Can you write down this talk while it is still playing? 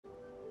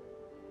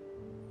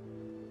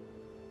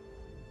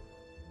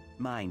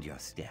mind your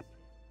step.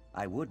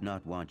 I would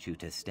not want you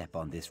to step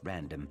on this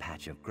random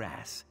patch of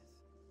grass.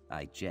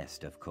 I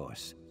jest, of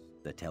course.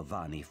 The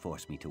Telvanni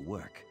force me to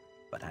work,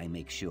 but I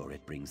make sure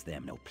it brings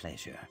them no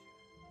pleasure.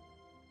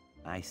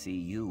 I see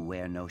you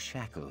wear no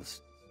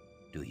shackles.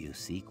 Do you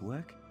seek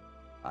work?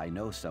 I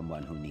know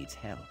someone who needs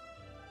help.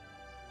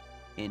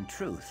 In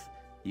truth,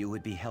 you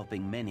would be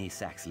helping many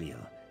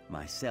Saxhleel,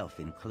 myself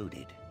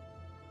included.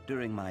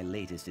 During my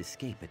latest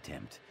escape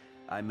attempt,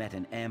 I met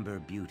an amber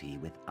beauty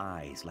with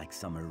eyes like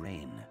summer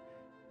rain.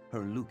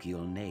 Her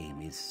Lukial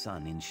name is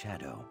Sun in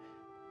Shadow,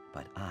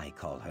 but I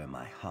call her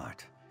my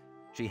heart.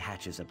 She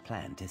hatches a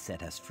plan to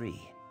set us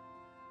free.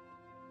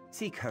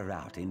 Seek her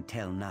out in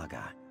Tel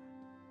Naga.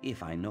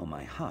 If I know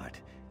my heart,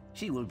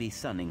 she will be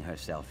sunning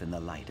herself in the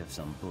light of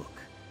some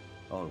book.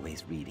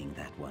 Always reading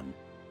that one,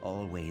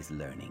 always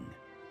learning.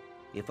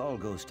 If all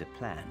goes to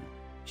plan,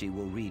 she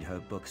will read her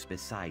books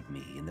beside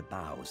me in the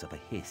boughs of a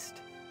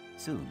hist.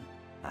 Soon,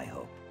 I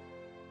hope.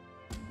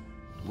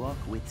 Walk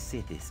with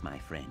Sithis, my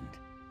friend,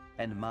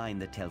 and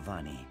mind the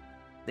Telvanni.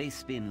 They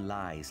spin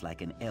lies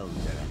like an elder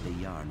at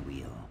the yarn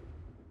wheel.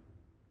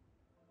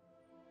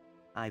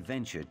 I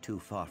ventured too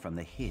far from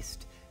the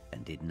hist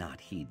and did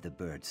not heed the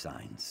bird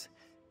signs.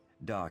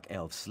 Dark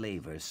elf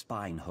slavers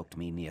spine-hooked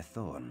me near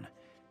Thorn.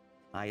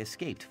 I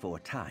escaped 4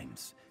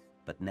 times,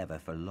 but never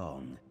for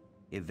long.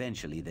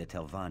 Eventually the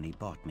Telvanni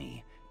bought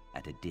me,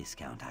 at a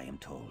discount I am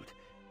told.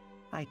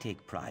 I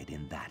take pride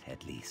in that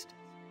at least.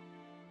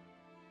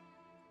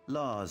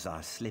 Laws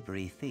are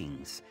slippery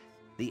things.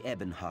 The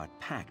Ebonheart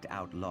Pact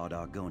outlawed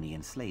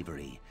Argonian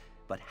slavery,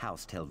 but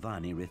House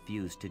Telvanni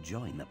refused to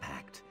join the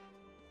pact.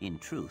 In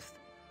truth,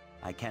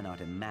 I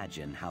cannot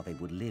imagine how they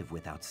would live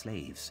without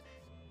slaves.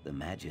 The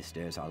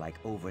Magisters are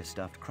like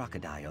overstuffed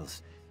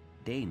crocodiles,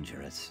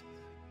 dangerous,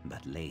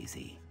 but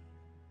lazy.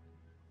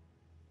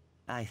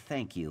 I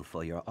thank you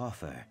for your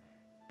offer,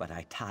 but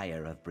I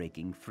tire of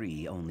breaking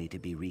free only to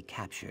be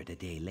recaptured a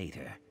day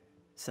later.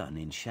 Sun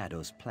in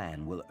Shadow's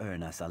plan will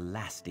earn us a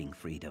lasting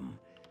freedom.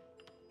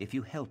 If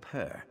you help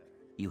her,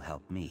 you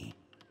help me.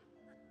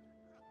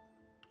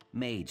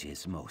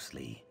 Mages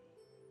mostly.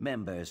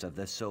 Members of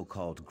the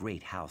so-called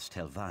Great House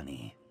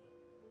Telvanni,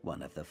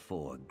 one of the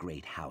 4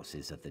 great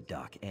houses of the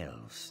Dark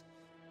Elves.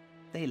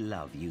 They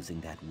love using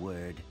that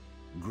word,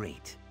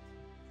 great.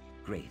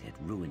 Great at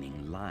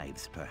ruining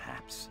lives,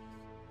 perhaps.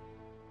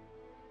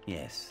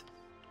 Yes,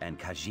 and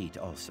Khajiit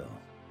also.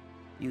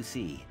 You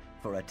see,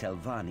 for a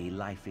Telvanni,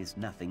 life is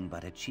nothing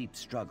but a cheap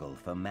struggle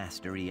for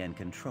mastery and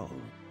control.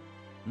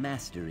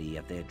 Mastery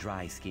of their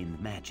dry-skinned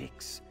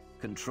magics,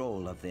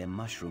 control of their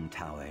mushroom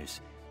towers,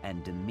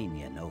 and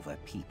dominion over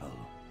people.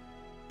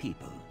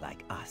 People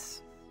like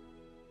us.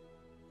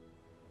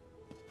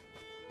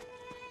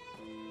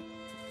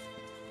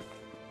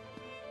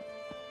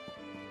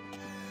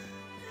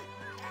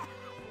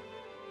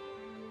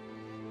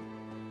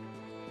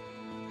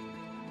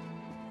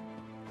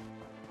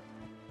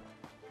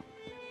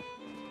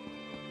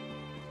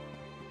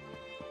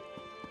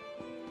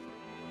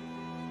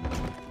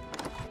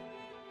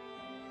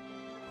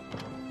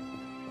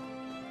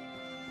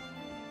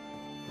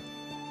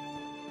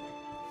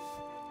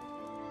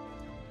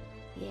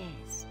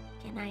 Yes,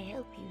 can I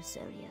help you,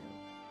 Suryo?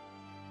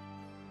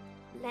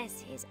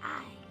 Bless his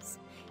eyes.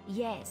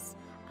 Yes,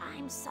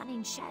 I'm Sun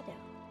in Shadow.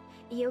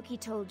 Ioki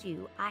told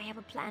you I have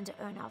a plan to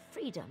earn our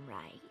freedom,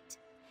 right?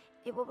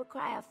 It will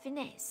require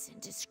finesse and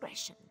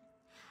discretion.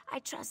 I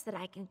trust that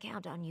I can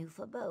count on you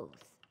for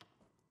both.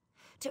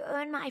 To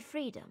earn my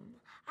freedom,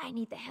 I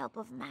need the help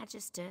of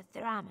Magister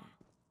Thurama.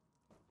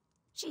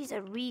 She's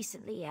a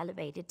recently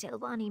elevated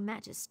Telvanni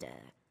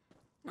Magister.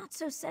 Not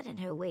so set in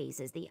her ways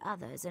as the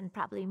others, and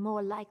probably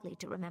more likely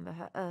to remember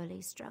her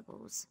early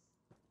struggles.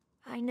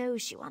 I know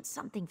she wants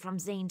something from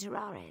Zane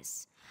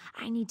Tararis.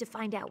 I need to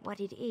find out what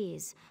it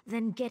is,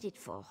 then get it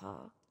for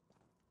her.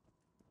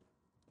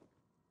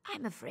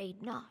 I'm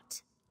afraid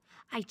not.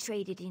 I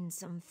traded in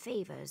some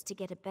favors to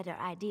get a better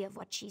idea of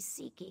what she's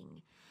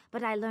seeking,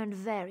 but I learned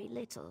very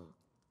little.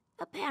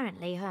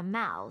 Apparently her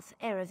mouth,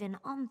 Eravin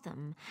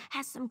Ontham,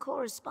 has some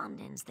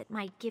correspondence that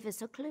might give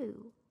us a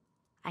clue.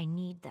 I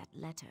need that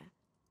letter.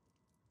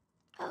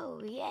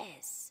 Oh,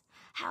 yes.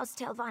 House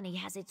Telvanni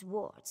has its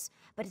warts,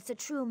 but it's a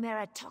true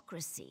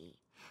meritocracy.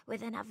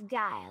 With enough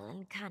guile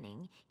and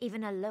cunning,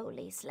 even a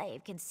lowly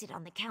slave can sit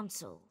on the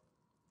council.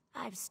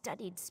 I've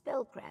studied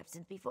spellcraft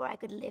since before I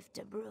could lift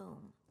a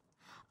broom.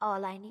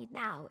 All I need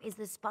now is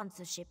the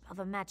sponsorship of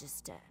a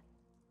magister.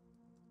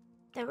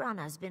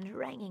 Thurana's been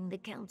haranguing the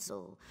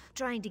council,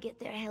 trying to get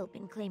their help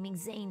in claiming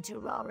Zane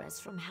Tararis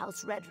from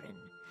House Redrin.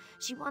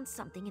 She wants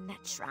something in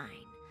that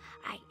shrine.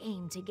 I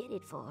aim to get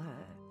it for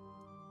her.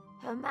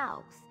 Her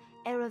mouth,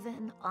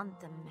 Eravin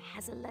Ontham,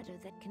 has a letter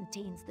that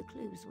contains the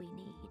clues we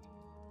need.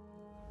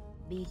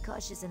 Be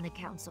cautious in the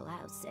council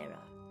house,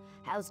 Sarah.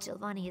 House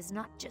Telvanni is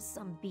not just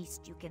some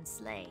beast you can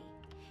slay.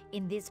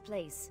 In this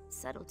place,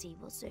 subtlety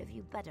will serve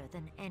you better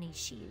than any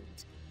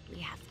shield. We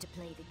have to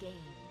play the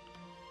game.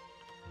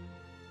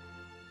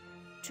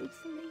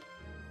 Truthfully,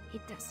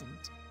 it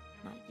doesn't.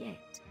 Not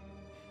yet.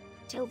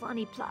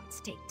 Telvanni plots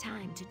take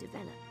time to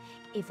develop.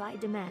 If I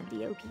demand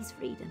the Oki's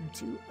freedom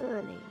too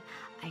early,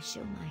 I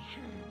show my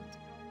hand.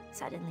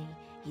 Suddenly,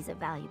 he's a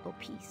valuable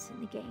piece in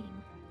the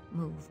game,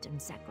 moved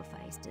and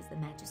sacrificed as the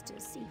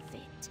Magisters see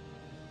fit.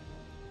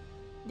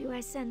 Do I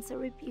sense a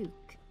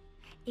rebuke?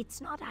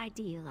 It's not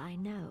ideal, I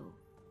know.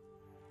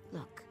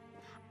 Look,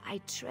 I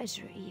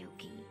treasure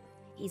Ioki.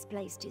 He's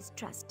placed his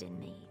trust in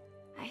me.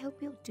 I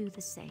hope you'll do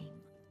the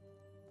same.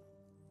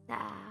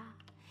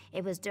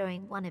 It was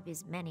during one of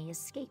his many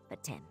escape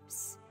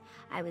attempts.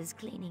 I was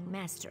cleaning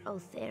Master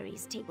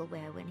Otheri's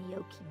tableware when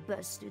Ioki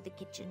burst through the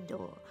kitchen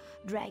door,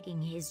 dragging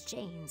his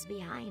chains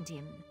behind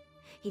him.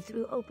 He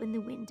threw open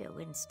the window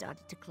and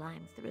started to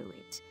climb through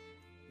it.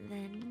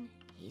 Then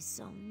he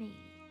saw me.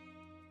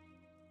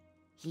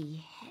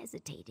 He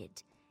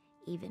hesitated,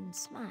 even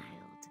smiled.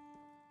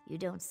 You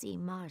don't see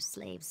Mars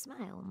slaves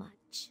smile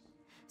much.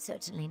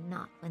 Certainly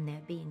not when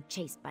they're being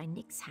chased by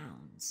Nyx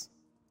hounds.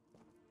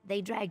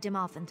 They dragged him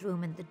off and threw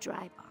him in the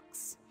dry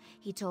box.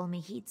 He told me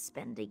he'd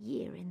spend a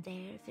year in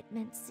there if it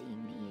meant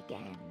seeing me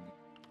again.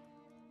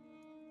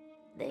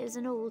 There's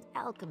an old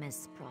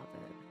alchemist's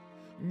proverb.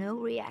 No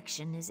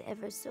reaction is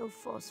ever so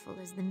forceful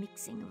as the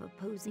mixing of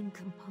opposing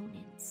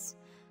components.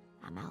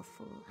 A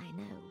mouthful, I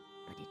know,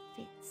 but it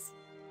fits.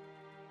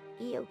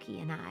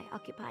 Ioki and I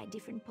occupy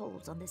different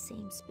poles on the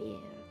same spear.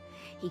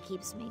 He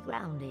keeps me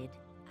grounded.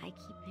 I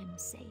keep him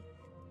safe.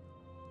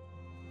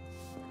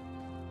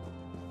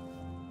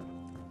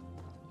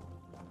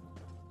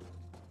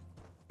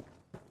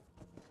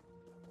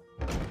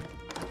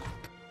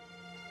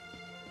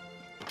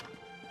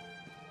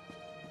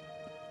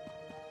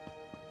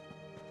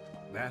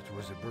 That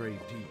was a brave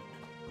deed,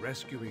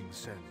 rescuing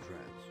Sandraz.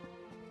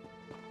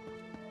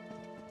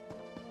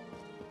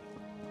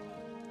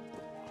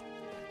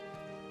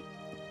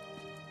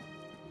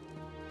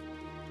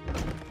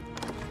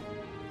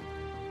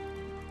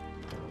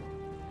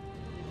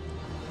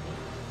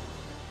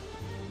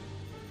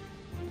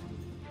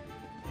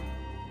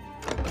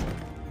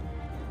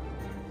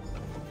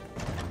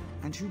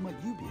 And who might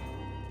you be?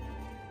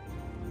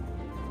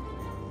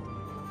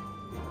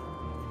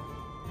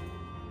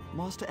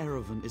 Master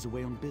Erevan is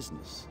away on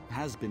business.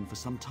 Has been for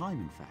some time,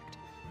 in fact.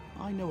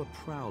 I know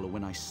a prowler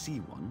when I see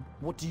one.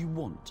 What do you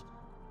want?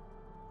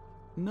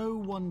 No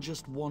one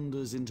just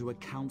wanders into a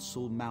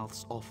council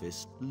mouth's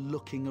office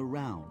looking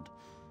around.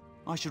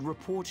 I should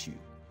report you.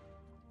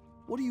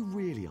 What are you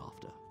really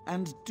after?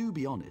 And do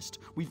be honest,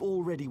 we've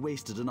already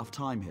wasted enough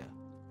time here.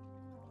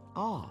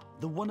 Ah,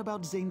 the one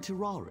about Zane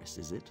Tiraris,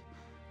 is it?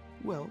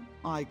 Well,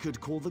 I could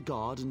call the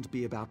guard and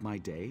be about my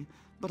day,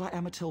 but I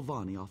am a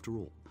telvanni after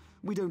all.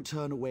 We don't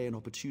turn away an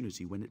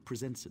opportunity when it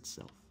presents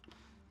itself.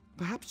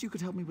 Perhaps you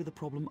could help me with a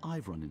problem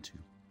I've run into.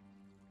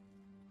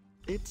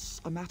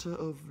 It's a matter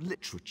of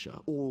literature,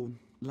 or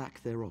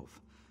lack thereof.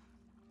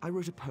 I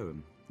wrote a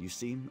poem, you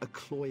see, a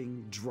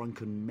cloying,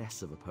 drunken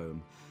mess of a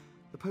poem.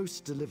 The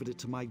post delivered it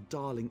to my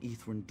darling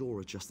Ithran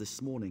Dora just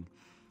this morning.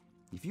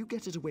 If you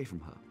get it away from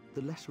her,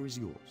 the letter is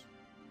yours.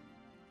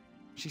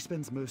 She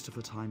spends most of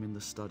her time in the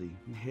study,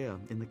 here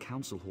in the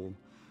council hall.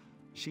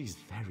 She's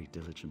very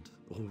diligent,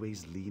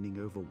 always leaning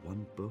over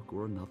one book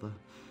or another.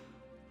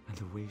 And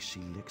the way she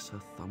licks her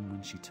thumb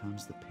when she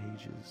turns the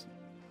pages.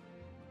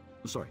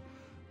 Sorry,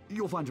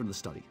 you'll find her in the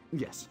study,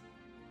 yes.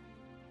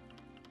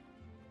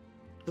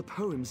 The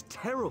poem's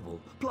terrible.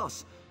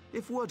 Plus,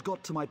 if word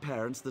got to my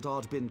parents that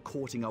I'd been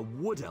courting a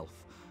wood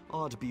elf,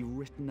 I'd be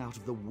written out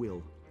of the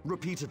will,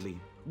 repeatedly,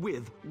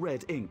 with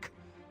red ink.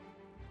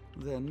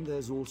 Then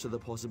there's also the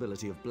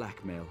possibility of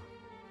blackmail.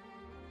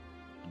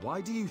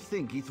 Why do you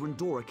think Ithran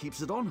Dora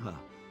keeps it on her?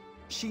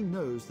 She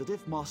knows that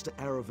if Master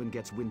Erevan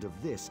gets wind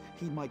of this,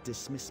 he might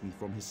dismiss me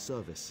from his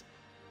service.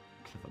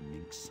 Clever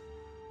minx.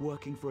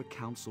 Working for a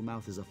council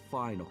mouth is a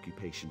fine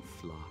occupation,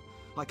 Fla.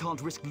 I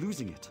can't risk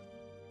losing it.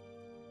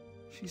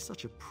 She's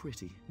such a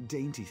pretty,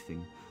 dainty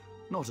thing.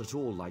 Not at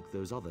all like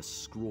those other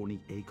scrawny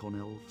Acon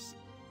elves.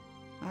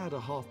 Add a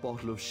half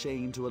bottle of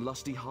Shane to a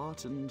lusty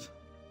heart and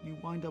you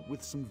wind up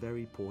with some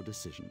very poor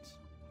decisions.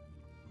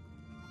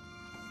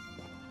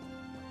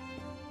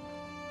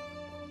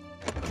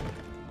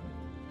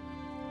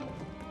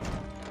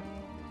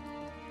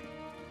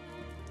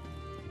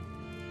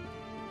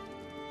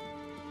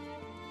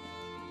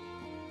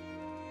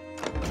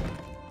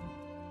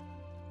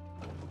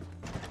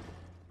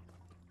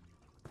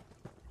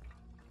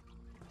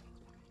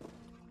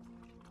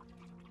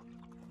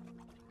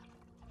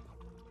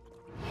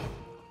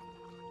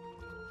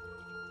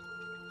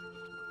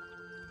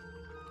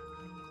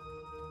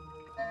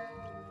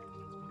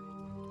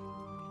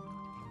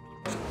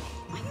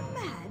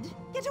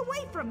 Get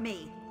away from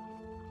me!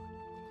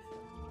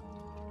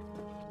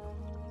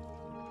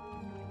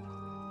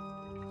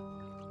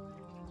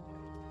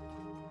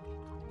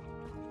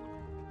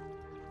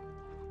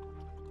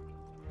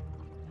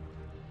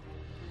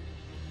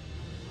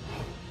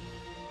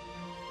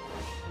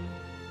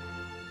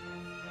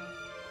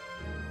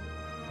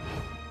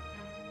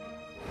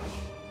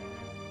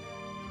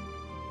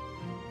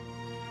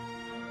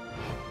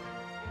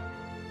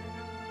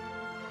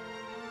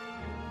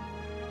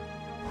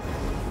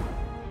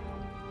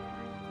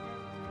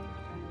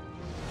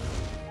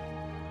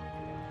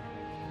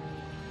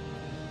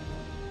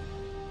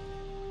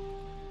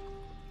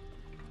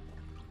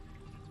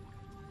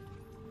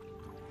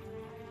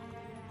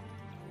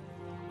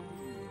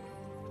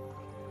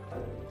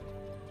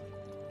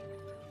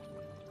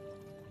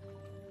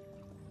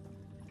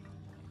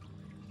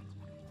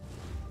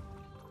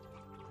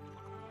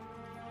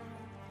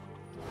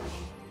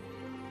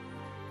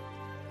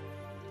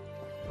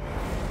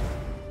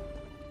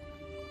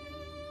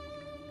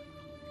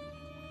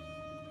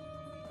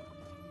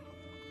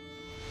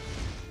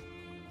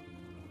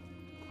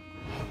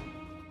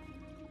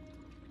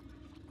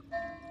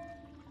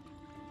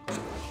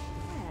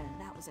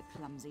 was a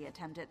clumsy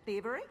attempt at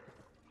thievery.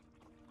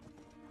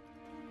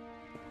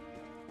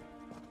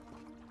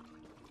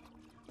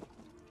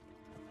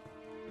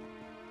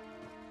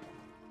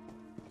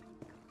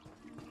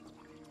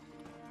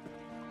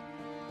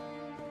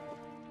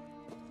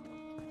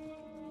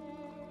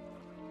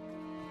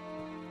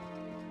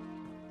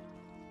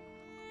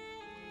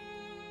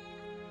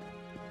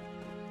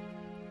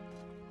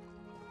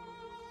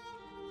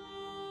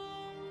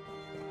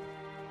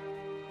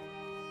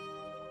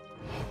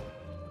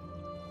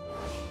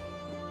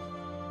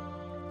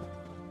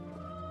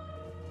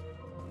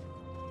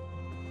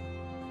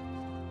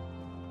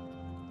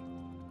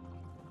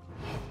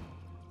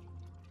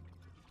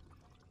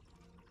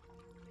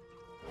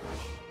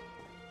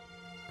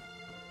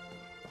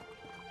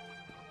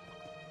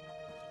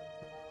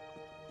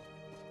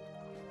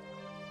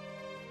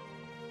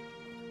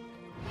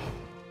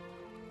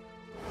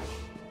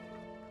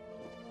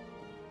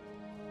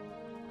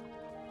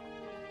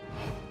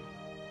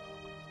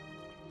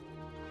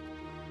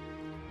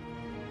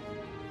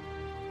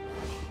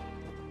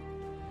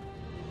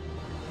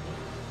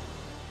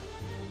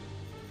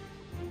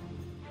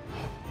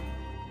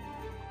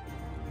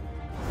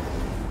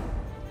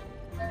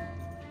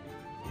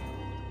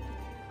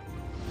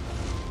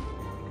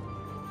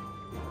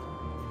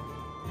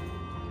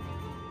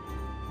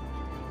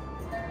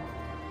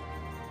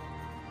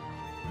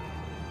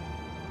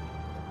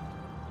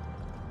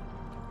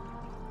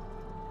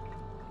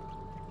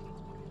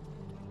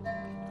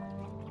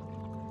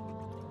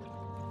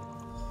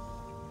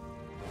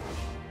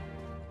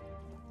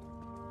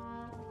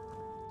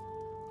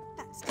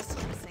 That's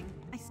distressing.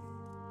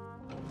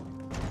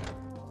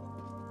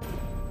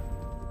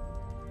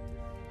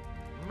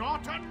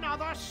 Not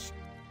another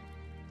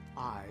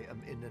I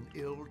am in an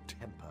ill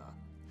temper,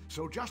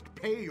 so just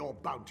pay your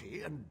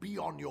bounty and be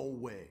on your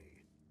way.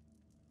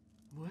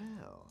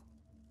 Well,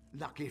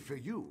 lucky for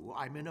you,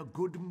 I'm in a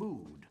good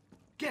mood.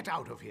 Get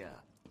out of here.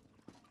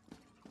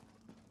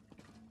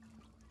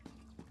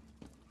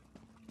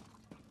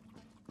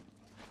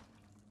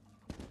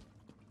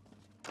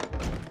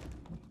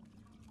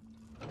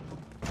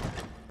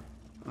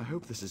 I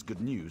hope this is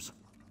good news.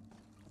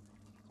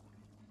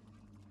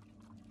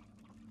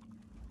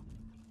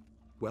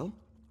 Well,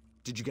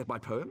 did you get my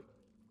poem?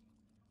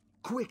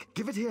 Quick,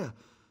 give it here!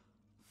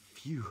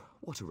 Phew,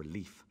 what a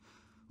relief.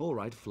 All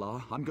right,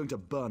 Fla, I'm going to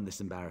burn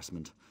this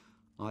embarrassment.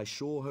 I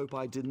sure hope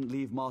I didn't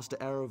leave Master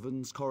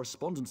Erevan's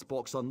correspondence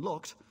box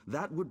unlocked.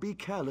 That would be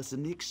careless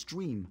in the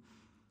extreme.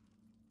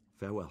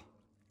 Farewell.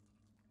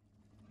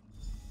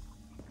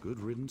 Good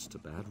riddance to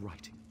bad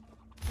writing.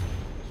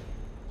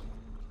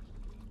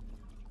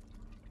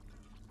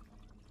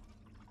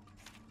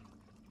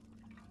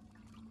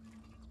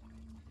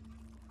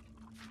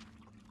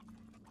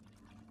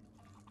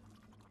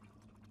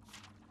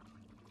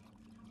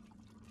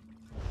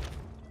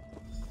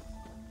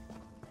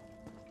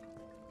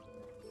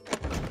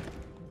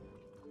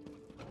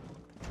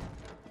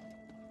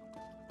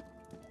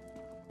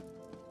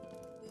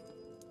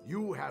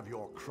 You have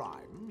your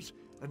crimes,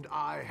 and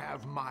I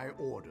have my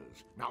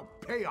orders. Now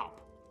pay up!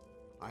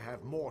 I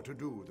have more to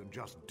do than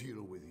just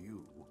deal with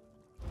you.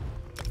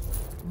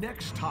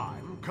 Next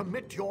time,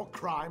 commit your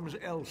crimes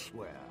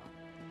elsewhere.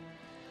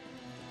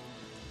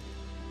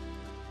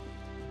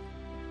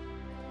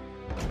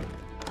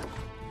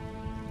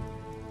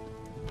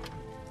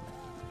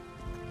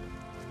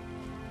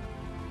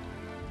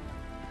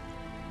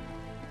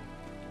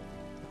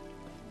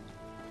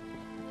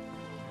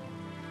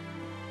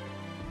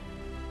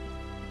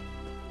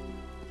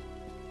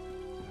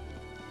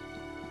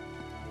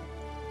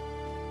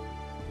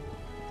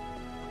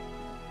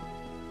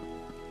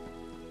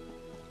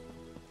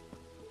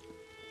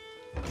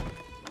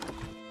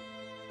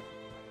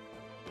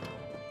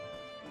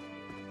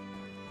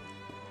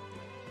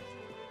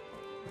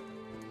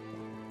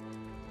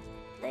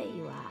 There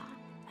you are.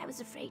 I was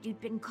afraid you'd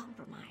been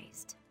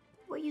compromised.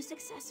 Were you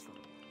successful?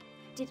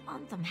 Did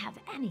Anthem have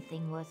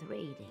anything worth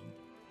raiding?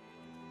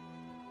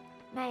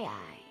 May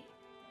I?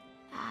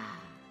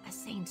 Ah, a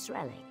saint's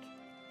relic.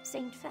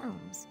 Saint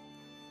Films.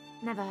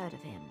 Never heard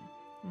of him.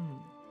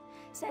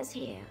 Says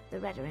here, the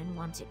Redarin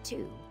wants it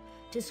too.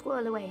 To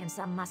squirrel away in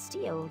some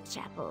musty old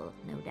chapel,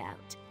 no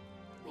doubt.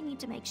 We need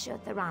to make sure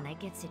Thorana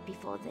gets it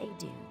before they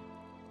do.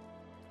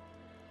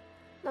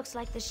 Looks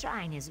like the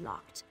shrine is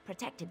locked,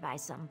 protected by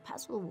some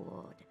puzzle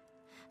ward.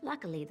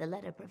 Luckily, the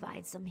letter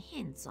provides some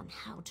hints on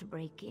how to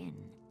break in.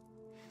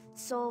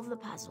 Solve the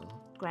puzzle,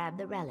 grab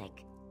the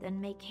relic,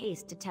 then make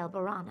haste to tell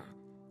Barana.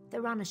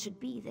 Thorana should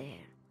be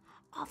there.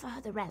 Offer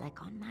her the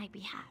relic on my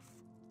behalf.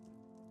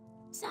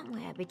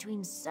 Somewhere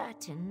between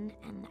certain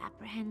and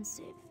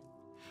apprehensive.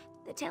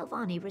 The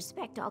Telvanni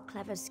respect all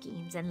clever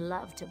schemes and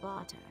love to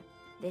barter.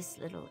 This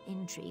little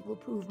intrigue will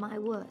prove my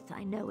worth,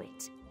 I know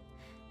it.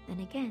 Then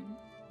again,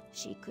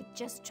 she could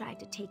just try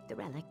to take the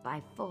relic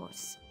by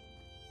force.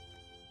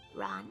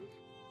 Run?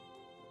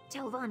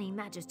 Telvanni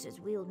magisters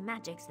wield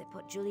magics that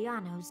put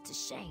Julianos to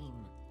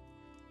shame.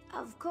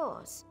 Of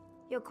course,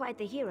 you're quite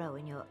the hero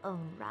in your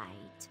own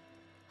right.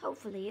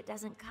 Hopefully it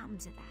doesn't come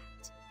to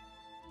that.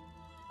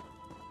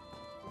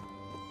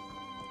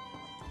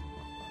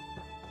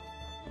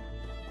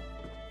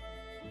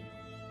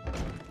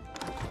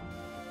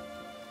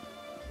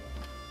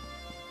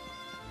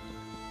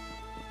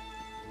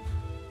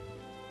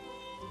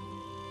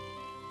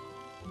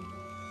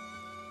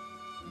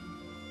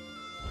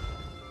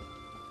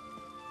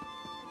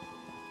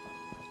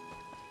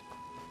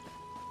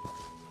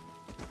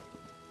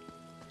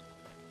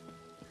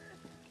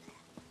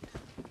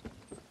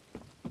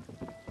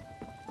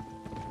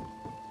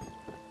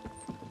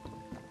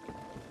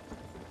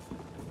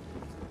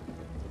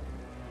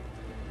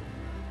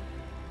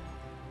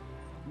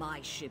 My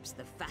ship's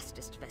the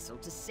fastest vessel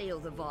to sail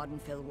the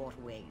Vardenfell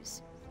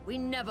waterways. We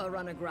never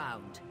run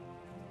aground.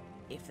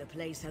 If the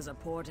place has a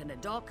port and a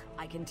dock,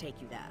 I can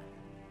take you there.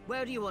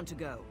 Where do you want to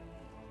go?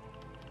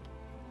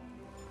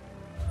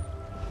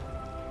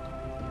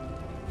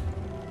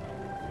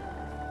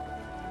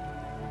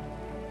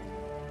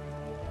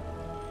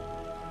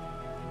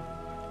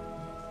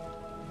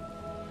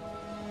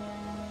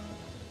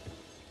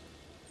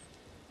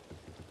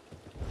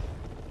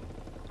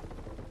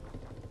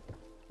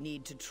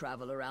 Need to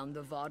travel around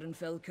the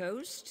Vardenfell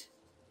coast?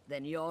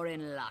 Then you're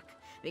in luck,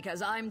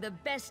 because I'm the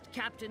best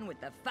captain with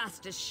the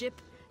fastest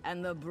ship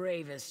and the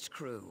bravest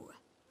crew.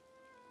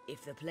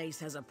 If the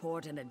place has a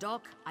port and a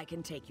dock, I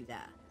can take you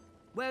there.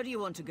 Where do you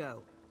want to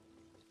go?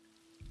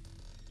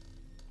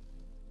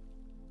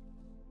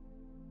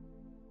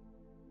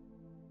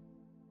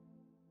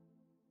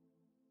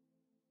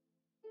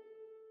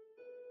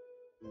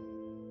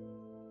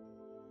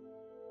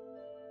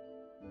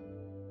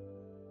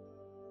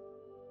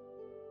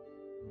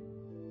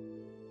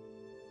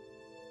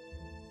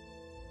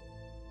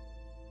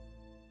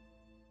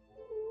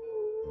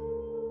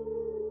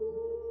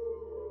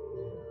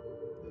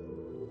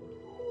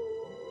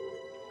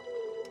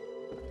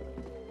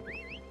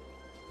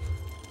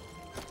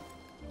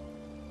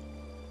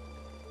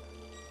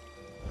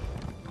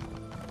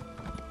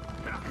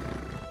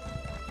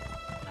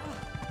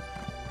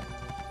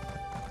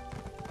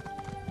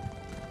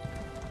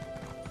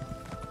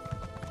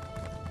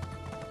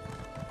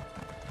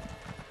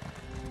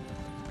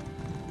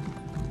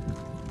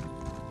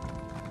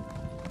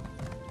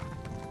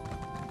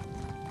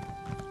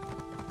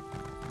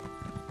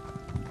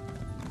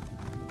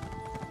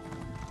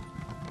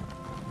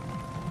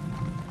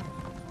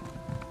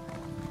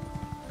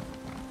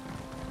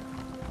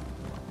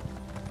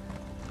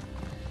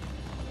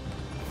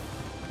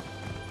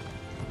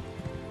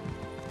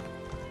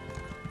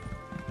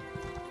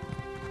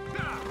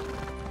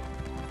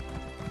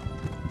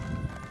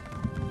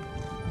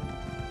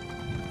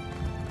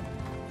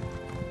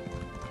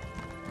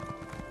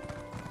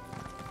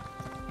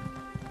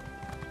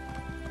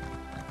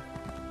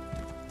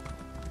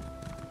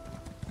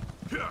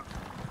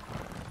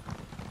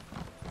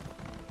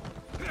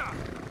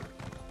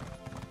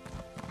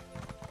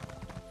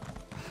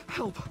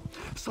 Help!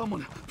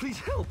 Someone, please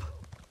help!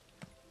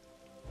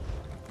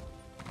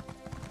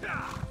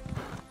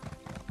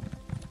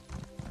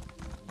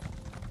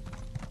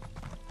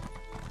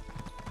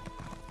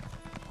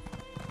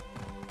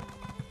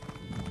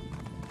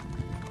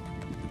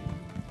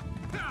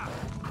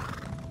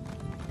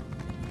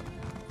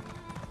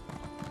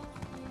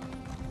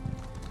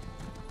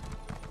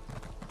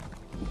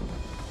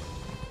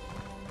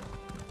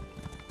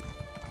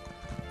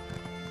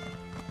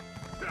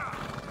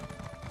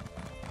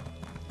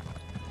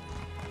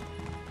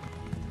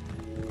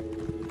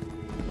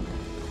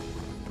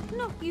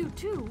 Not you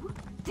too?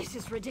 This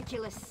is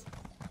ridiculous.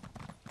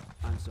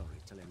 I'm sorry,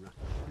 Telenra.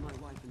 My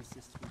wife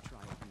insists we try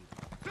again.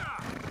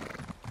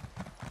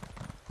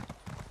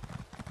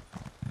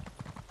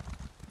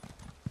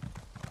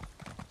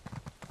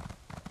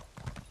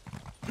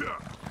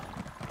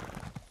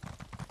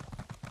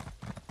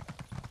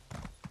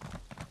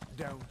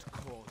 Don't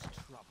cause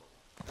trouble.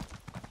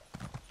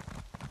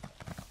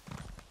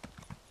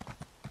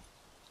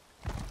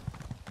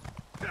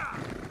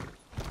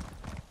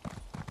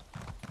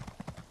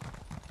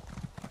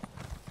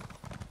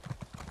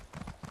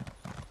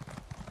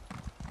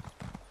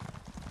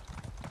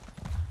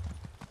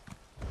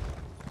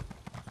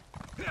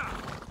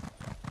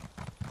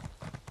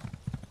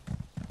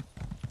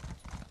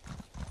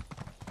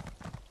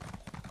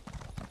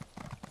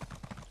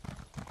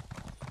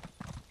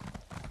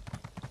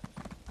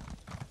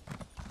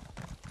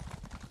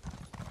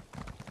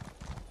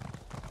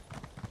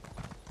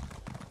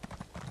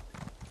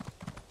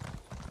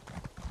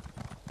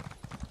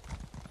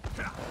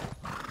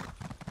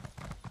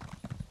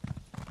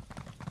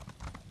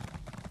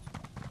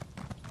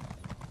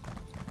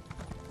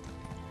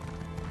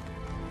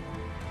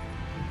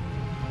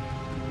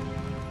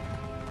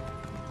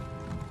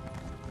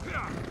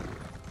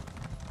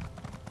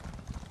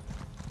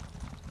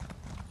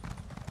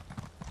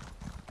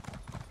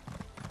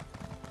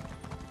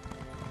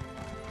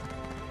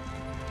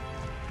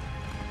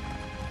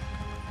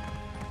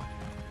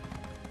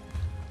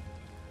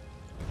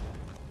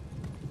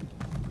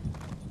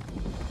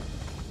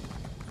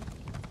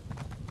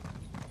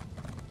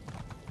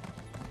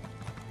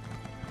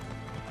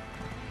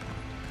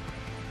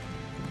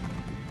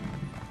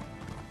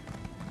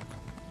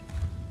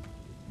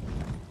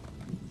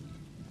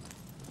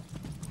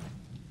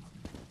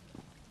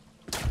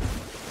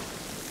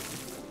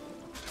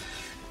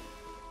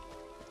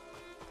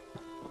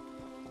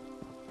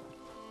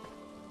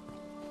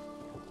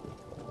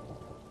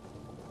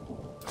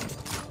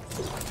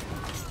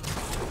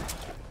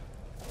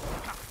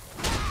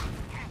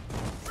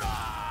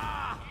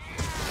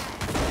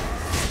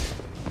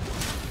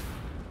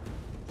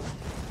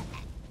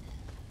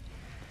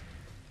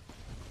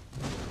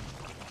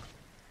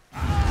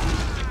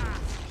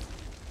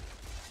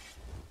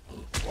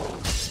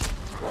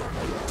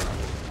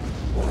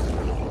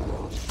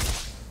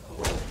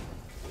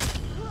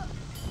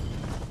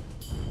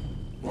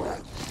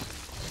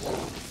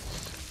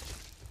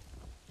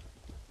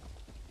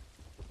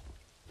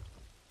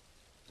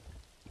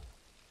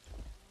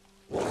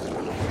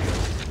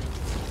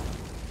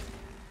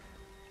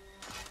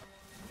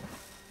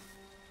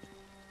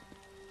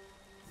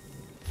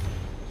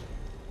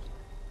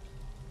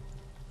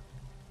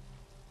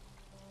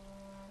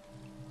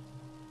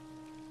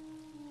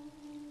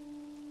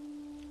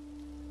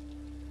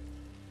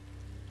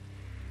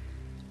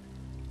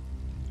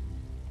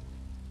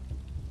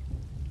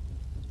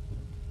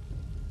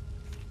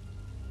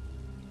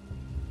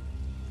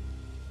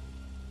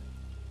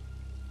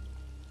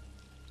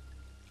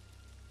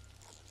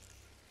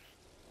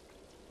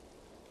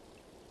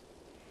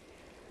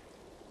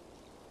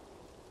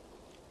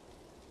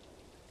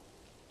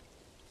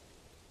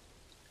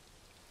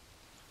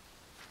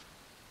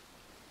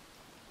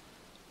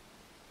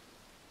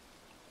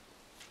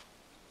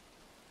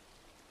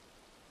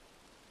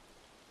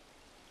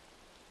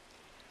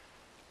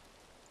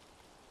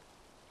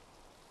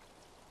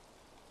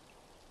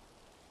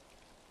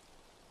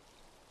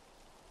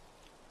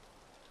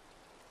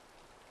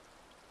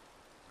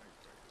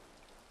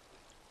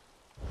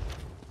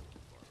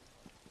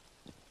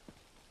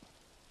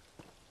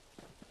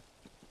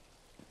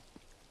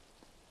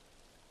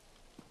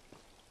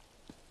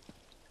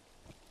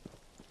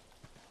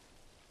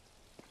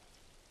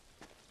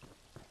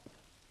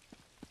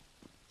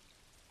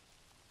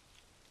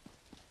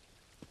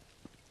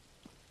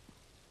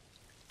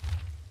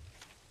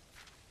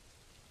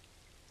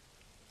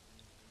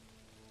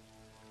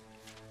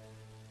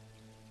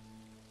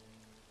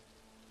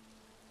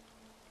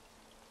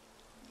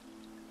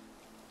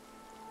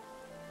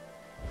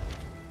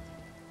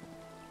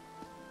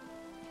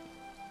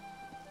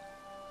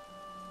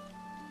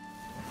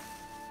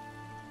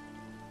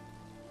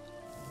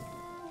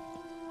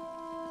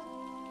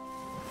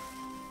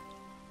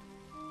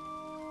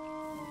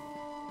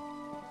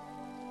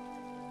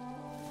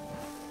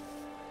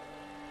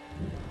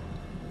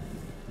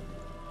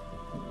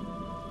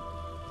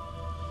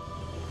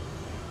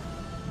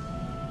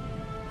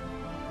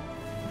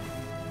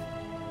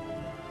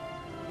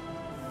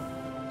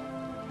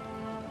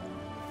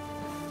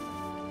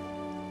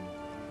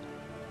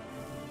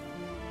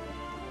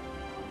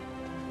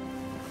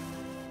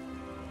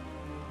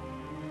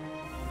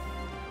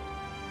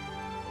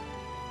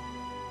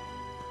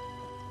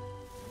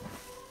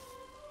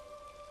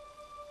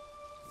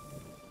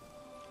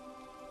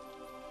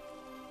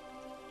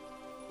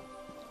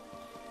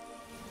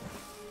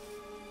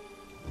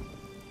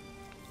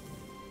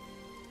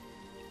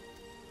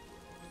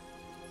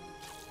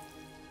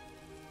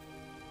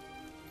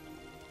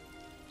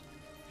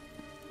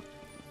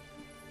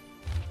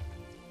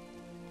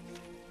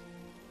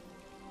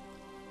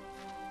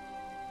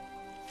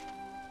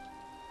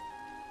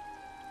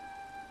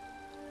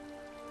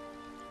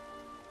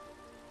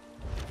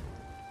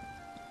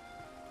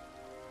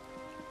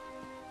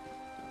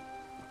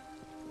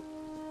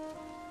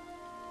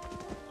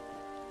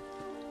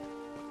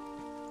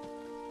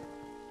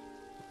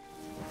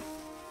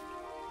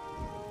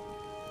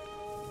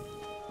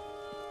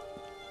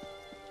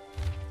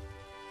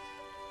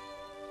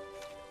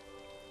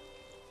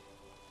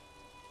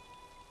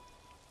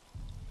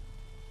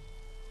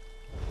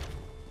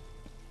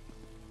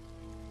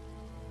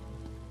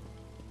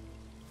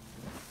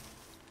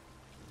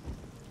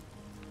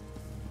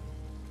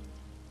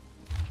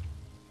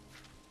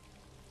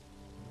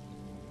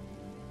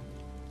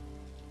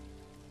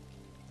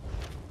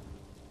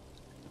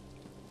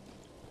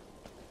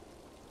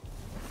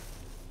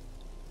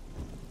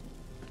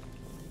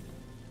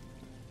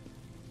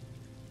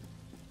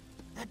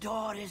 The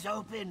door is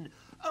open!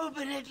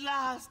 Open at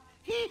last!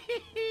 Hee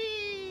hee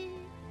hee!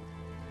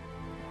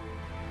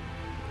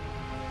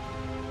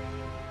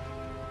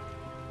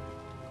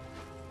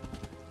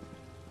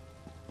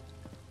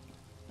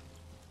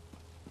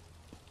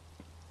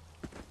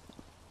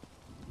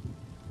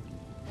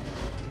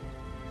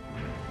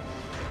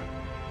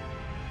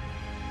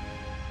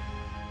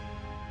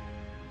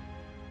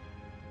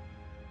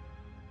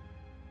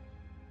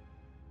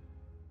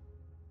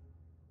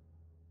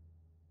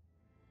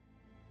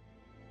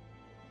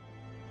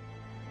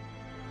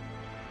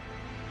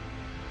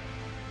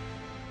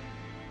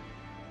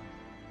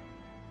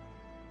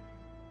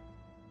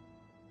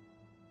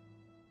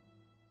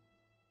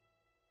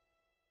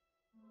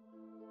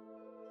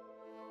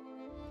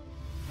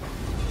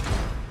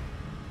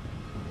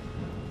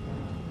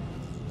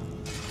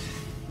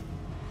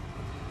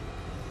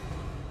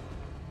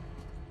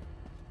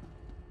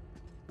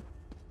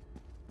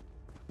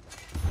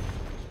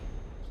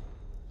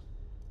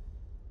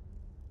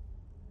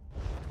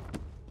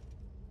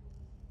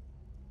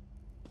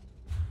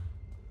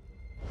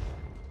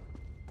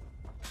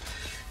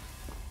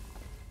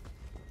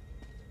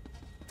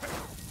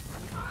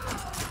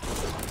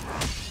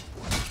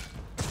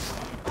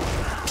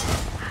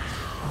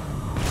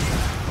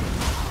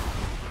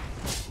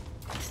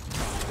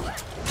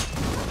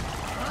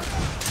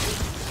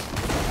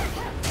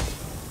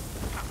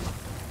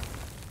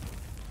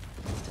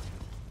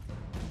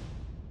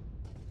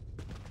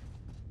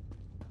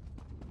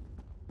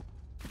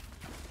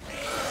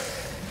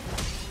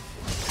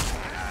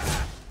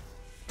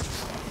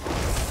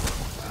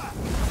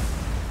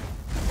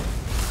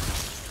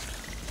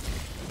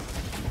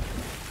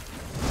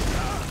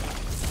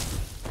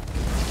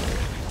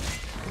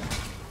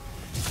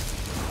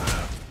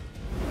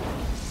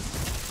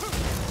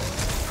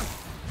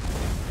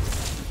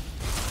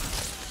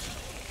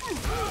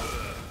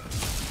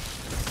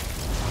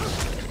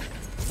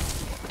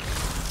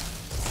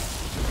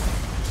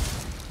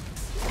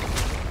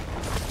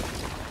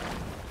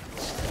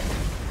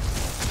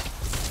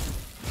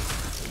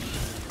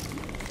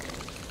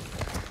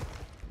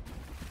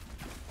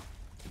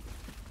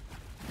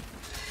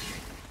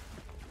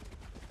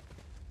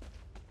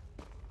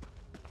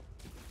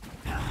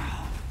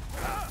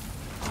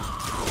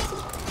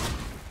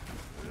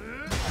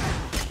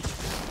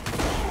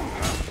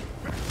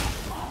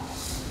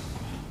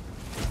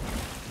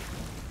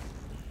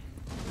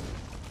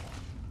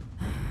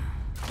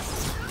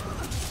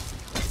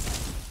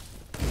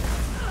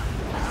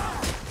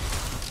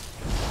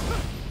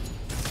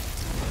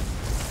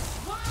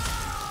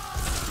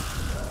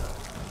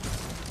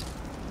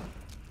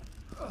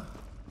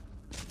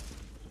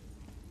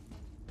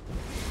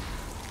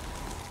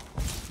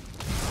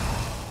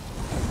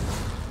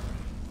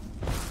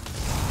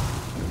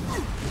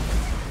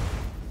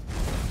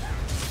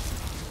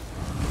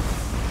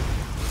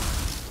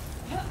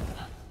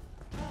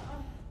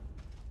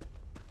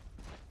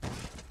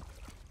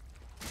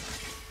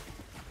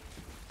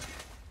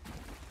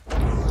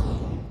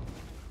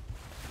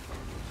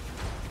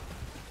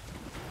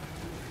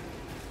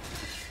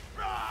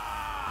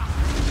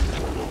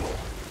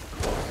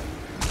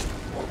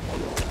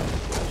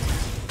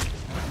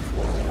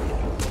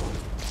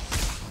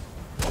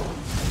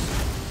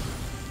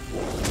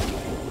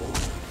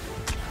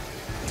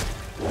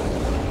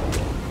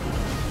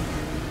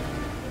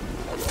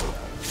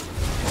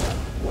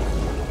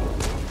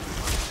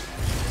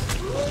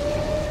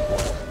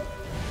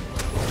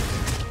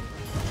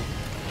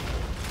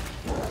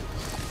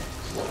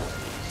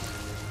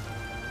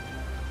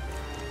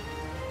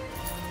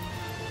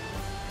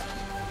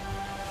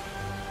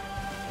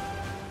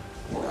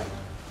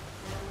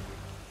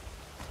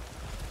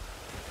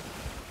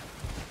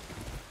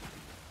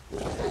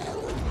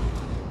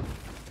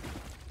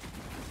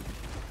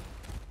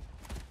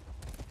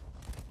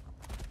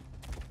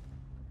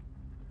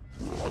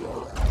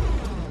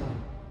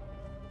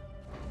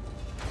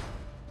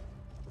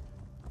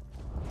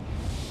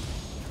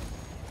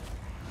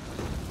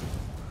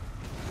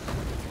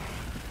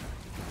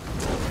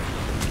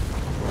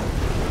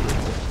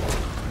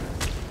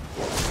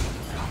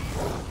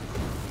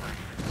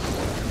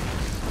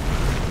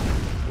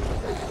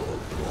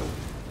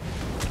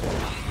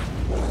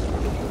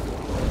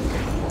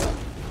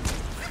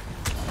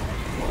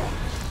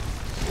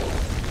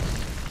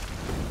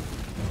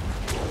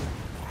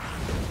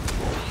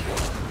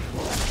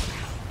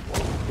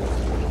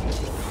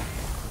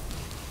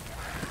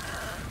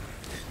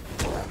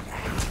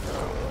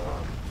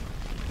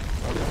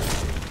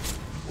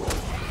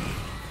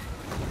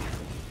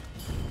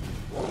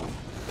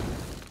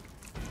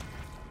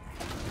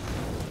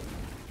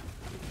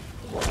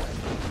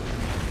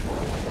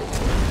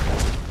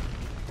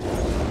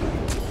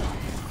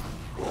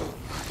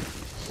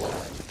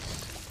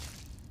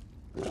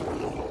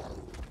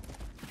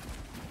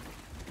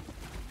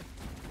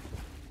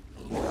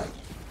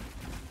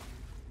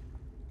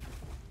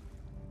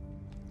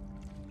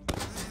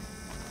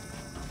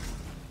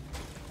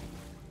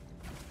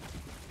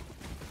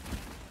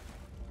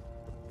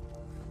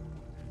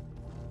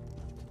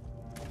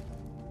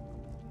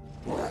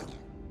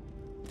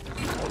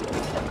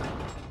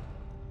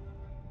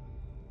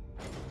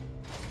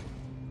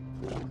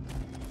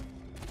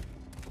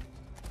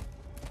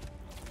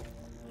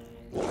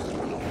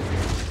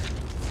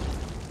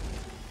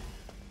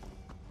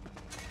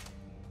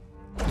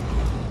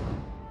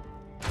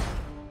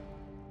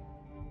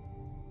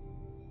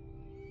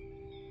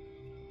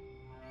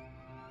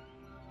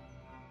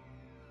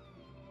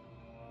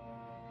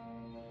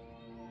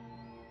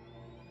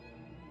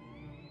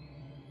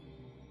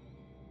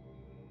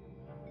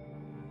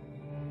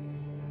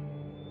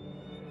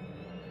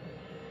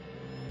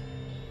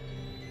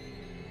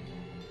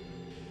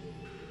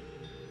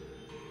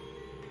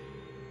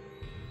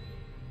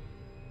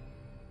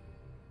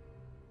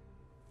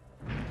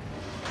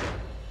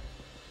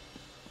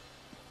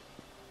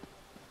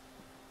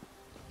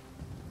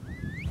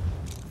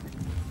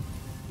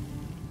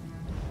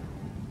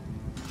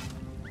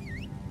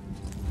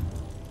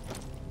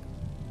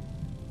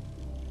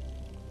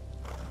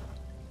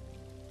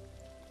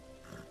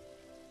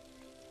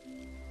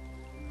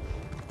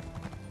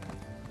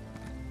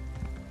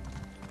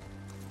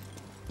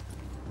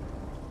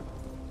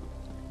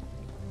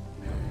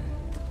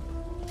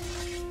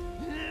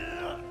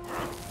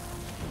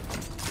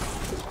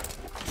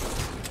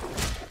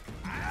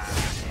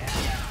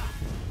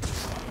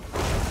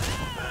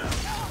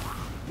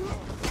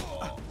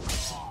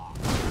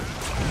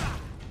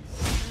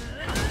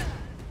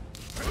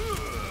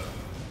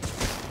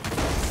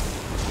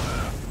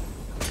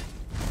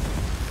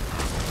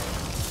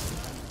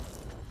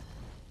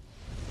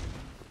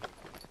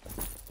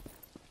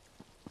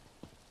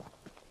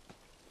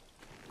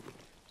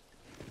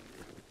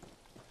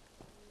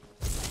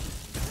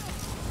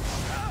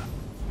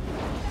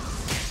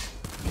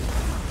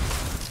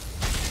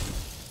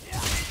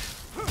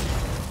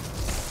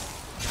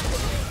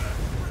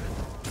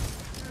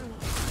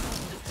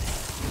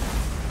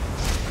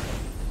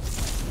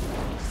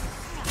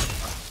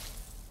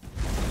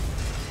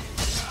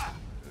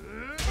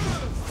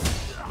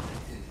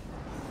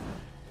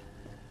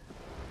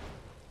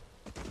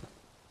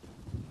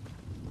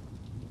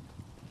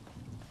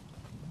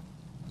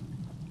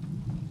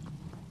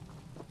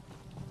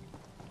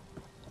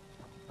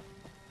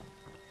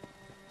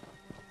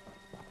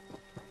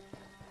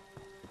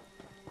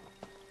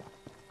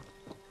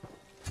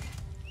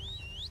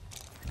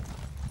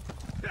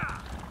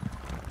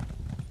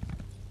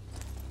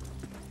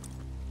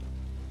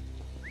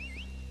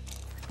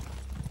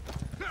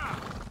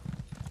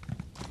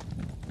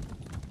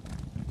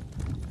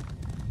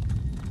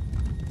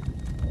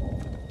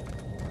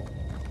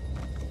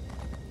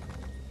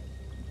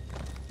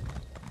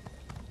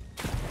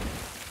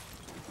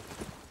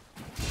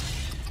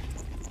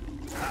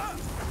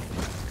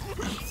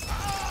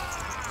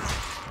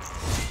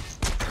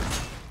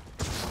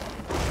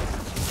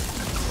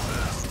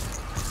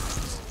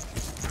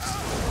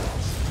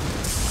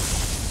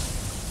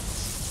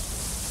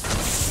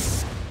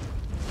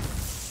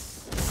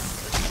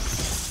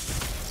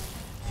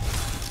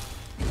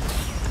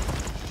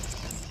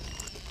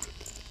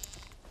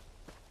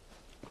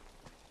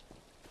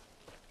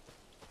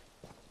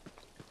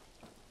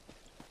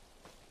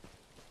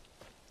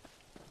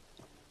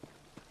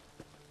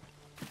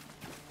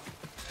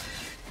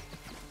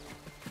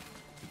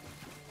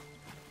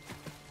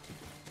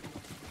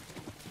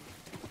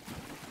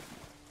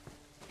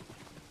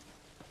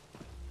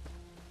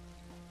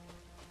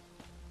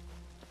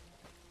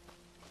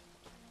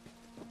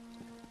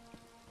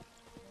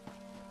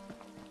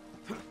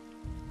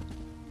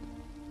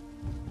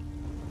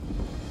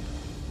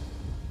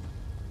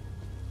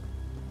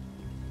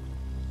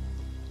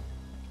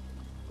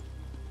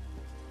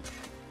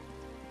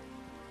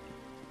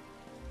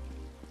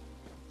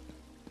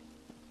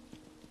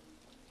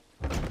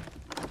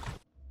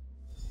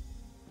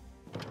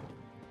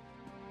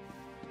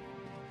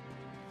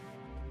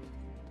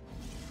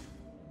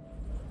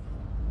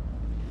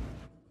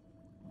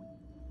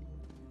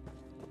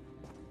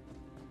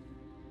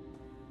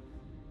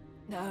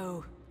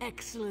 No,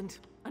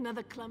 excellent.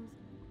 Another clumsy...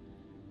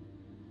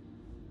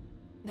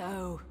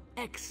 No,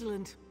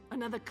 excellent.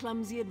 Another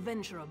clumsy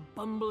adventurer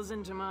bumbles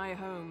into my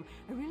home.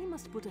 I really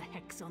must put a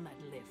hex on that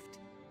lift.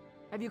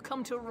 Have you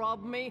come to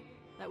rob me?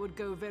 That would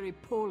go very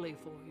poorly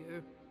for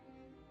you.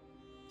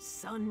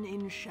 Sun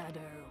in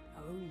Shadow.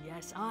 Oh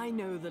yes, I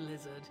know the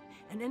lizard.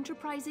 An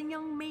enterprising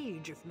young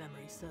mage, if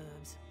memory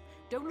serves.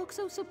 Don't look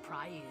so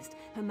surprised.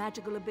 Her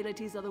magical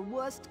abilities are the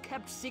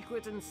worst-kept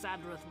secret in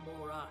Sadrath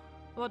Mora.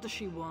 What does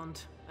she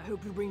want? I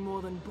hope you bring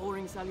more than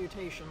boring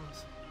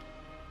salutations.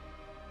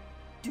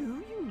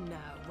 Do you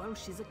now? Well,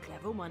 she's a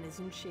clever one,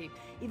 isn't she?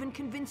 Even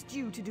convinced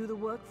you to do the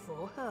work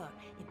for her.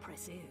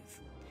 Impressive.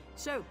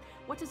 So,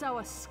 what does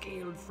our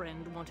scaled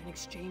friend want in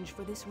exchange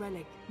for this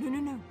relic?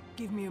 No.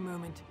 Give me a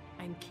moment.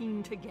 I'm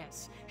keen to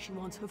guess. She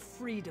wants her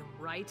freedom,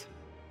 right?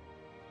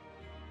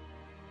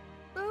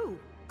 Oh,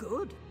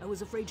 good. I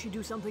was afraid she'd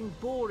do something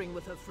boring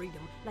with her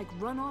freedom, like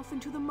run off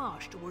into the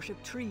marsh to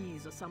worship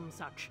trees or some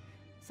such.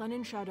 Sun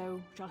in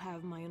Shadow shall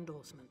have my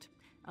endorsement.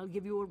 I'll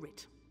give you a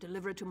writ.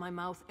 Deliver it to my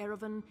mouth,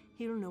 Erevan.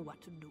 He'll know what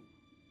to do.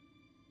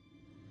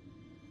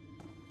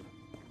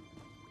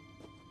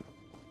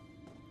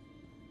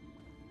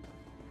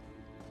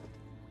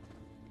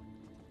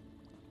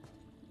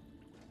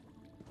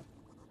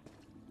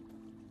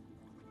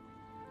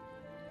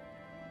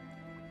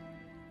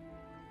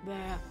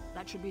 There,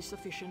 that should be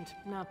sufficient.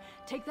 Now,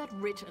 take that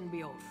writ and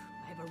be off.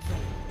 I have a relic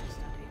to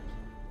study.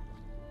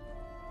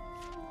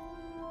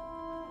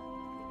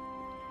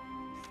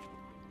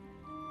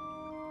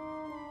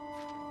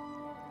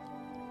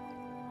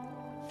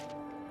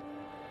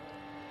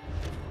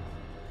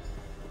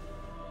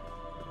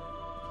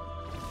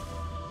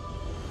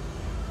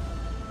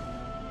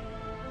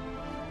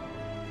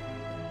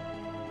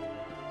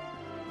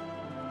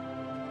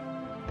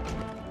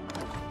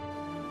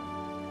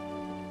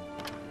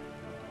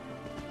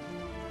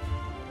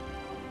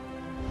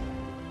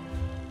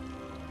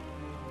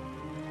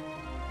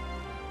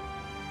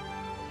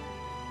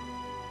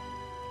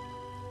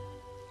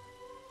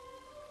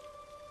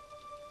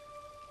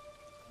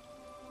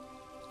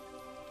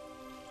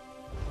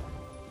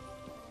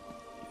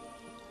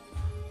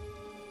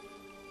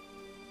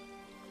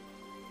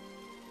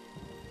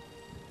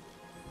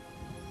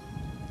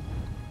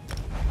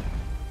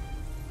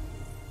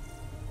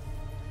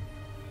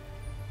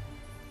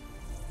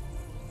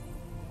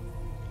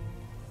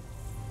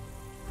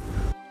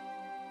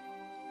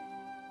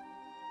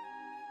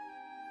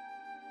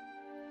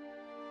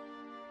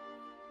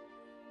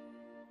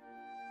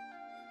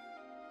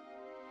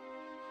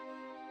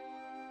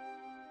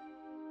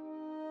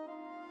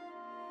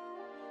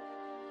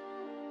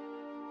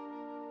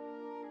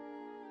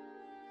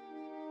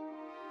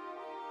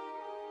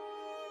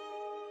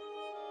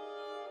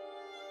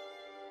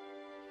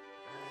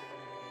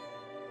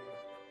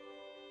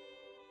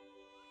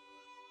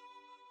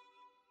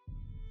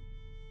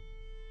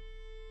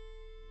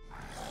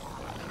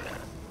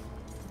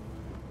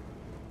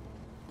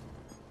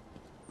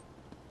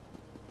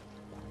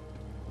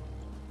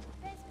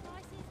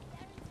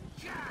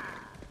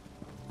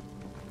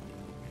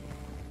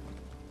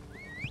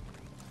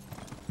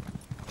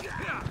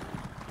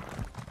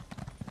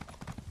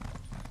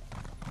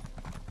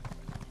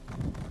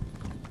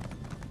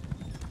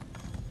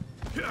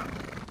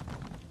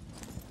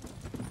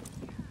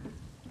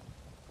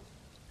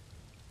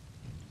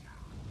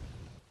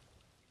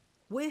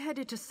 We're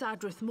headed to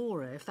Sadrath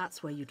Mora, if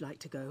that's where you'd like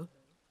to go.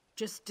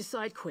 Just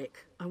decide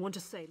quick. I want to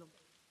sail on.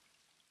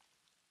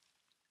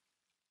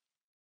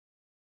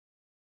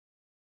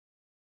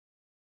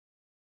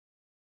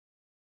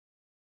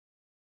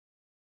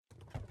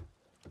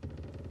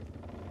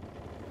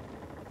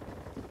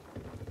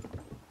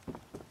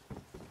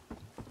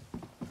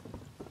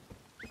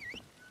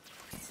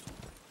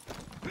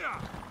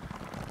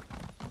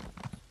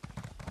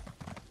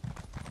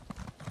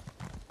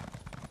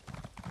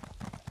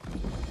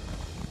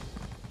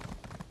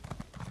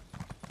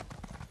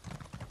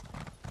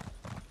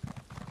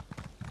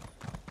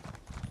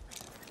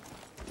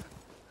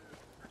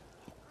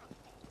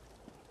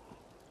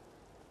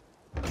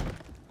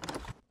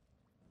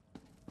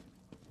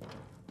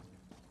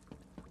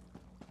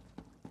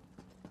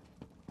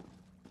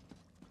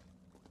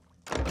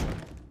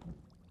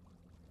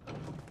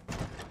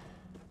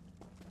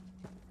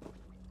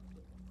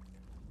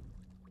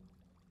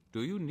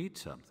 Do you need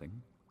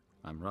something?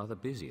 I'm rather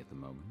busy at the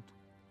moment.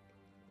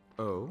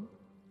 Oh?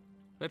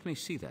 Let me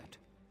see that.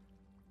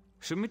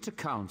 Submit to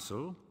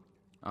council.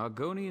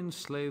 Argonian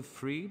slave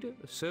freed.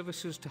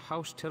 Services to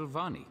House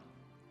Telvanni.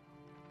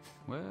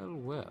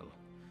 Well.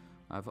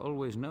 I've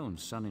always known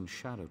Sun in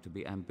Shadow to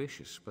be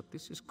ambitious, but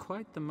this is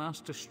quite the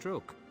master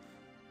stroke.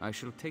 I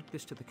shall take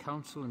this to the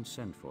council and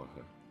send for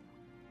her.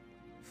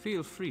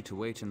 Feel free to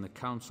wait in the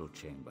council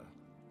chamber.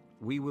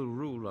 We will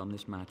rule on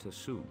this matter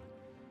soon.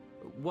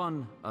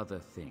 One other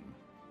thing.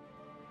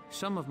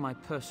 Some of my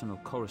personal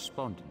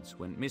correspondence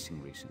went missing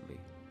recently.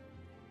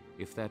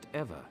 If that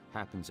ever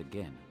happens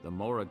again, the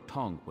Morag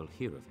Tong will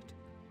hear of it.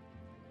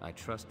 I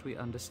trust we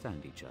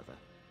understand each other.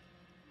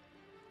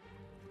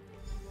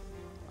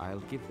 I'll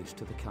give this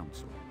to the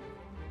council.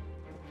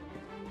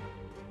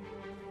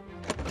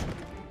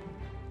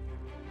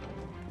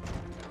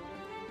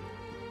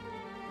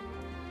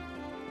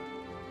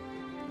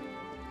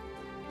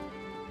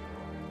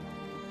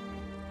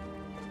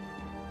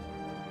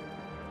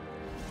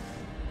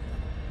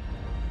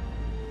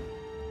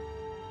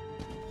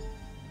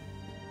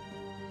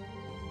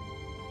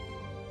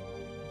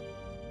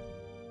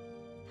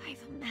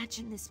 I've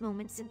imagined this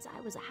moment since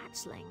I was a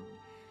hatchling.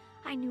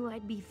 I knew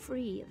I'd be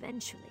free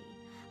eventually,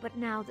 but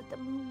now that the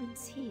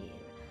moment's here,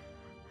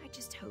 I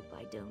just hope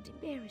I don't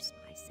embarrass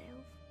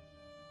myself.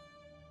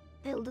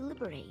 They'll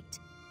deliberate,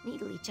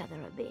 needle each other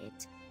a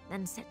bit,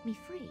 then set me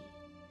free.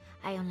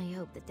 I only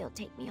hope that they'll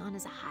take me on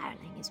as a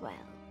hireling as well.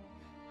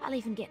 I'll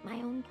even get my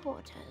own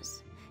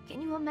quarters.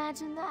 Can you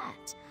imagine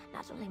that?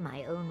 Not only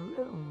my own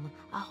room,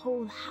 a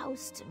whole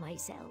house to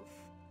myself.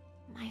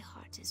 My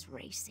heart is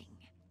racing.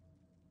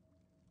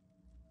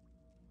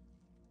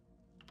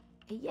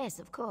 Yes,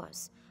 of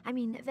course. I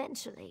mean,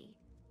 eventually.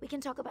 We can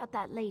talk about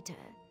that later.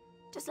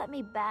 Just let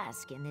me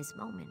bask in this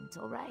moment,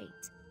 all right?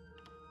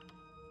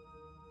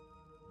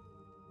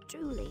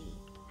 Truly,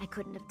 I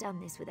couldn't have done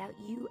this without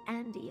you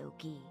and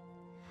Ioki.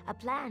 A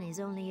plan is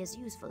only as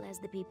useful as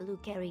the people who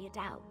carry it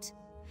out.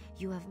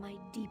 You have my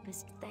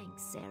deepest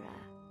thanks,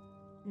 Sarah.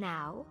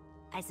 Now,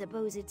 I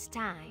suppose it's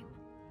time.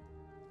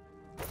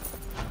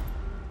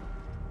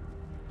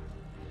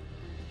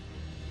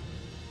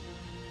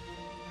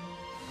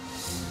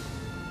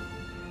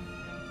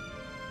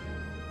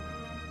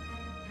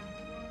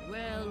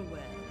 Well,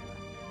 well.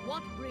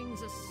 What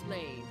brings a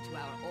slave to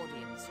our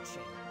audience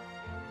chamber?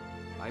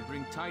 I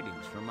bring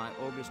tidings from my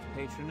august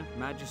patron,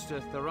 Magister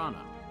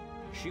Thorana.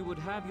 She would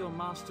have your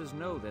masters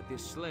know that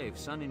this slave,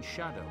 Sun in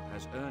Shadow,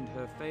 has earned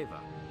her favor.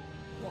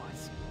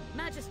 What?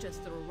 Magister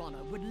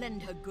Thorana would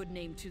lend her good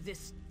name to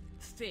this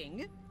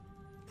thing?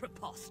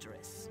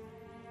 Preposterous.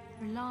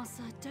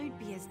 Larsa, don't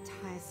be as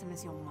tiresome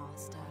as your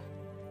master.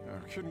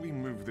 Can we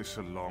move this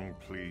along,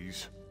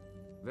 please?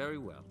 Very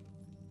well.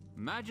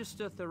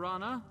 Magister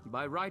Thorana,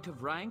 by right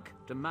of rank,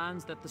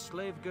 demands that the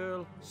slave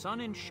girl, Sun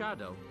in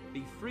Shadow,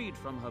 be freed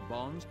from her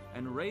bonds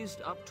and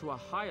raised up to a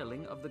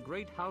hireling of the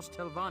great house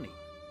Telvanni.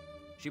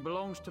 She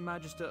belongs to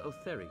Magister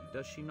Otheri,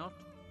 does she not?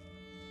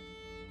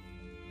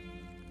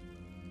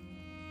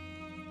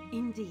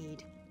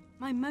 Indeed.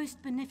 My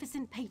most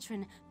beneficent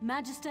patron,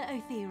 Magister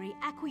Otheri,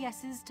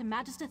 acquiesces to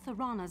Magister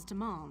Thorana's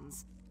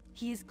demands.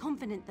 He is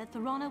confident that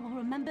Thorana will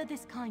remember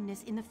this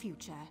kindness in the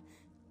future.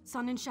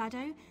 Sun and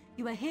Shadow,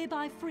 you are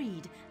hereby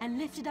freed and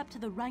lifted up to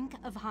the rank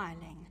of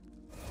hireling.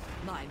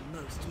 My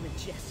most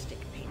majestic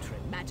patron,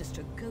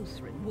 Magister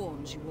Gothrin,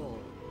 warns you all.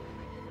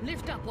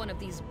 Lift up one of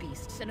these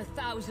beasts, and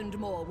 1,000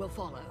 more will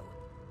follow.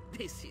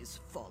 This is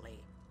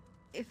folly.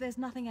 If there's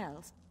nothing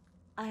else,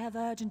 I have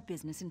urgent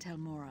business in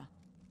Telmora.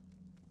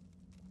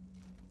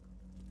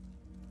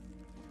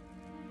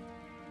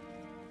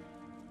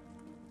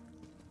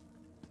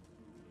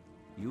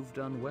 You've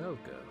done well,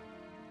 girl.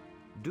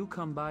 Do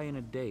come by in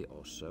a day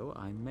or so.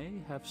 I may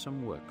have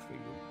some work for you.